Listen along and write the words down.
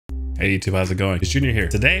Hey YouTube, how's it going? It's Junior here.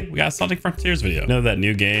 Today we got a Sonic Frontiers video. You know that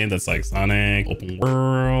new game that's like Sonic open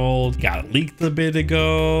world? Got leaked a bit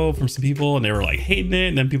ago from some people and they were like hating it,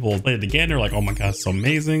 and then people played it again. They're like, oh my god, it's so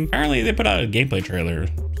amazing. Apparently they put out a gameplay trailer.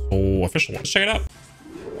 Oh, official one. Let's check it out.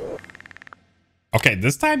 Okay,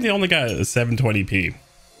 this time they only got a 720p.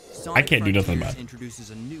 I can't do nothing about it. Introduces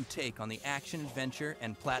a new take on the action, adventure,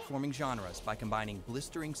 and platforming genres by combining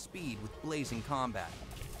blistering speed with blazing combat.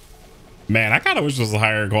 Man, I kind of wish this was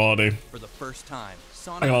higher quality. For the first time,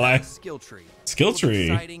 Sonic has a skill tree. Skill tree.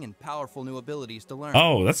 Exciting and powerful new abilities to learn.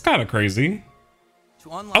 Oh, that's kind of crazy.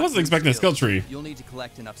 I wasn't expecting a skill tree. You'll need to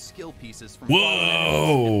collect enough skill pieces from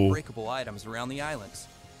breakable items around the islands.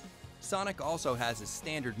 Sonic also has his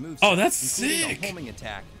standard moveset. Oh, that's sick. sick. Homing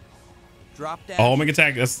attack, drop dash, homing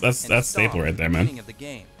attack. That's staple right there, man. Of the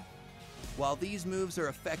game. While these moves are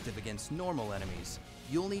effective against normal enemies,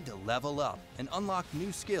 you'll need to level up and unlock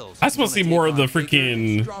new skills. I just want to see more of the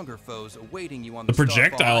freaking stronger foes awaiting you on the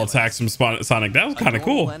projectile attacks from Sonic. That was kind of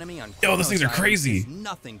cool. Yo, those things are crazy.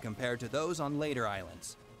 Nothing compared to those on later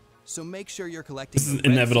islands. So make sure you're collecting. This is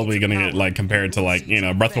inevitably gonna get like compared to like, you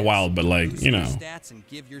know, Breath of the Wild, but like, you know,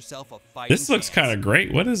 this looks kind of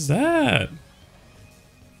great. What is that?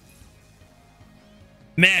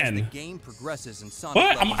 Man, the game progresses in Sonic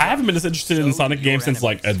what? I haven't been this interested in Sonic games since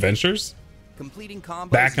like Adventures. Completing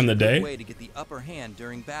combos back in the day. Way to get the upper hand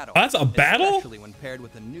during battle. That's a battle? Especially when paired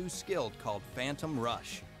with a new skill called Phantom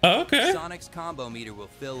Rush. Oh, okay. Sonic's combo meter will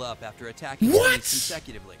fill up after attacking enemies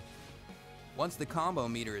consecutively. Once the combo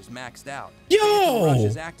meter is maxed out, Phantom Rush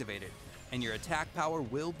is activated, and your attack power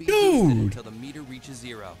will be boosted until the meter reaches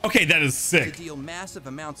 0. Okay, that is sick. To deal massive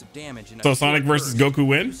amounts of damage in a so Sonic versus Goku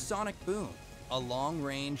win? Sonic Boom, a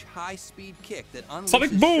long-range, high-speed kick that unleashes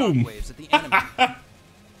Sonic Boom shockwaves at the enemy.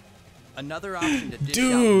 Another option to dish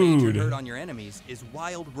out major hurt on your enemies is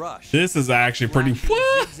Wild Rush. This is actually pretty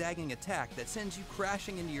zigzagging attack that sends you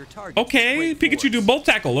crashing into your target. Okay, Pikachu do bolt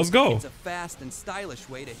tackle. Let's go. It's a fast and stylish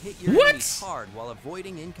way to hit your enemies hard while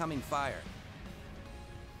avoiding incoming fire.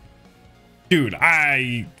 Dude,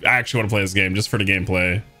 I actually want to play this game just for the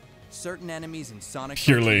gameplay. Certain enemies in Sonic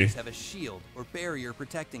purely have a shield or barrier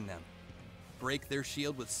protecting them. Break their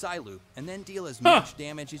shield with Psyloop and then deal as much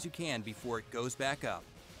damage as you can before it goes back up.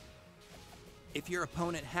 If your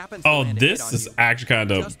opponent happens to land this is actually kind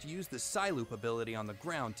of dope. Just use the Psyloop ability on the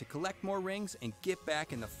ground to collect more rings and get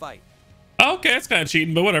back in the fight. Okay, it's kind of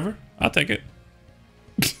cheating, but whatever. I'll take it.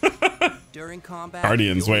 During combat,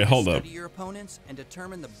 Guardians, wait, hold up. Your opponents and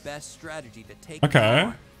determine the best strategy to take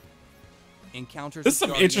okay. Encounters this is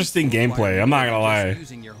some interesting gameplay, I'm not gonna lie.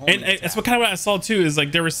 And it's what kind of what I saw too, is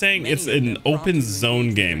like they were saying it's an open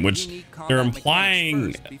zone game, which they're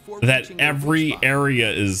implying that every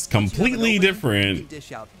area is completely different,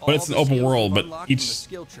 but it's an open world, but each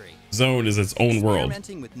zone is its own world.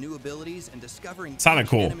 Sounded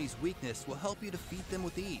cool.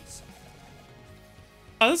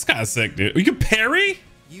 Oh, this is kind of sick, dude. You can parry?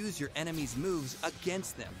 Use your enemy's moves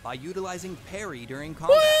against them by utilizing parry during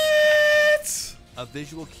combat. What? A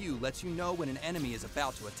visual cue lets you know when an enemy is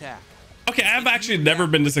about to attack. Okay, I've actually never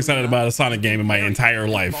been this excited about a Sonic game in my entire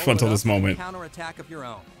life until this moment. Counterattack of your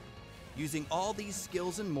own. Using all these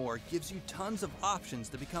skills and more gives you tons of options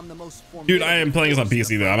to become the most formidable. Dude, I am playing this on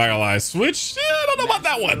PC though. I'm not gonna lie. Switch? Yeah, I don't know about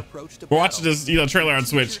that one. We're watching this, you know, trailer on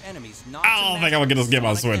Switch. I don't think I'm gonna get this game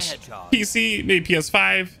on Switch. PC, maybe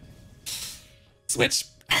PS5. Switch,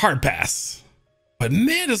 hard pass. But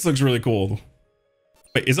man, this looks really cool.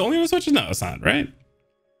 Wait, is it only on Switch? No, it's not, right?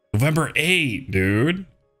 November 8, dude.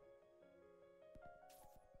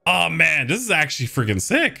 Oh man, this is actually freaking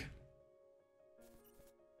sick.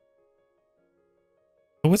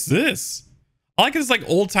 What's this? I like this like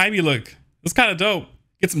old-timey look. It's kind of dope.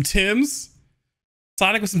 Get some Tims.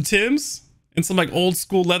 Sonic with some Tims and some like old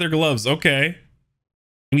school leather gloves. Okay.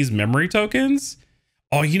 These memory tokens.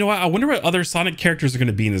 Oh, you know what? I wonder what other Sonic characters are going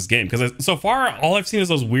to be in this game. Because so far, all I've seen is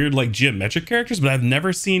those weird like geometric characters, but I've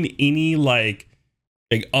never seen any like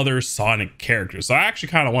other Sonic characters. So I actually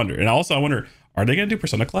kind of wonder. And also I wonder, are they going to do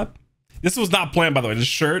Persona Club? This was not planned, by the way. This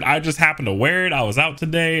shirt, I just happened to wear it. I was out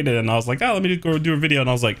today, and I was like, oh, let me go do a video. And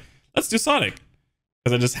I was like, let's do Sonic.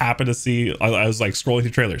 Because I just happened to see, I was like scrolling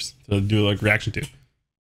through trailers to do like reaction to.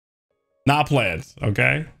 Not planned,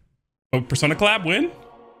 okay? But Persona Collab win?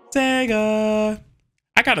 Sega.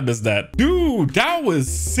 I gotta miss that. Dude, that was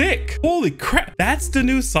sick. Holy crap. That's the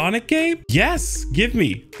new Sonic game? Yes. Give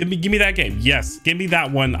me that game. Yes. Give me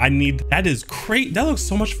that one. I need, that is great. That looks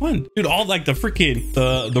so much fun. Dude, all like the freaking,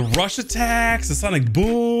 the rush attacks, the Sonic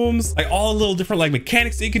booms, like all the little different like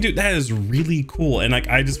mechanics that you can do. That is really cool. And like,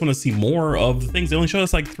 I just want to see more of the things. They only showed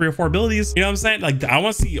us like 3 or 4 abilities. You know what I'm saying? Like, I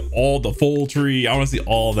want to see all the full tree. I want to see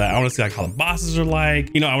all that. I want to see like how the bosses are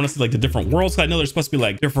like, you know, I want to see like the different worlds. Cause I know there's supposed to be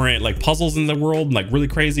like different like puzzles in the world and like really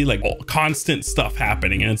crazy, like constant stuff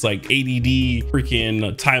happening. And it's like ADD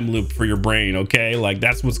freaking time loop for your brain. Okay. Like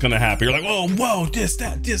that's what's going to happen. You're like, oh, whoa, this,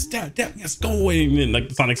 that, yes, going. And like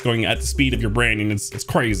the Sonic's going at the speed of your brain. And it's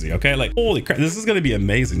crazy. Okay. Like, holy crap. This is going to be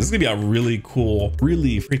amazing. This is gonna be a really cool,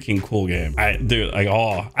 really freaking cool game. Dude, like,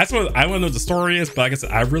 oh, I want to know what the story is, but like I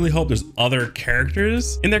said, I really hope there's other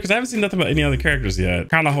characters in there because I haven't seen nothing about any other characters yet.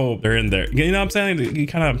 Kind of hope they're in there. You know what I'm saying? You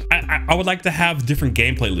kind of, I would like to have different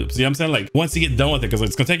gameplay loops. You know what I'm saying? Like once you get done with it, because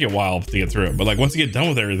it's gonna take you a while to get through it. But like once you get done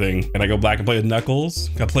with everything, and I go back and play with Knuckles,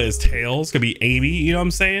 can play as Tails, could be Amy. You know what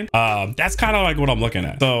I'm saying? That's kind of like what I'm looking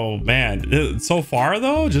at. So man, so far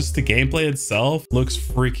though, just the gameplay itself looks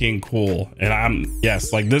freaking cool. And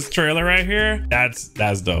yes, like this trailer right here, that's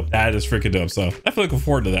dope. That is freaking dope. So definitely looking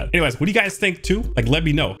forward to that. Anyways, what do you guys think too? Like, let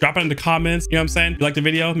me know. Drop it in the comments. You know what I'm saying? If you like the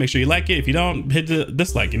video, make sure you like it. If you don't, hit the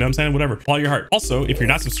dislike. You know what I'm saying? Whatever. Follow your heart. Also, if you're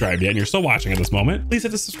not subscribed yet and you're still watching at this moment, please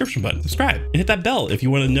hit the subscription button. Subscribe and hit that bell if you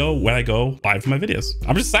want to know when I go live for my videos.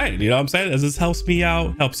 I'm just saying, you know what I'm saying? As this helps me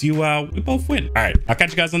out, helps you out, we both win. All right. I'll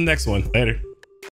catch you guys on the next one. Later.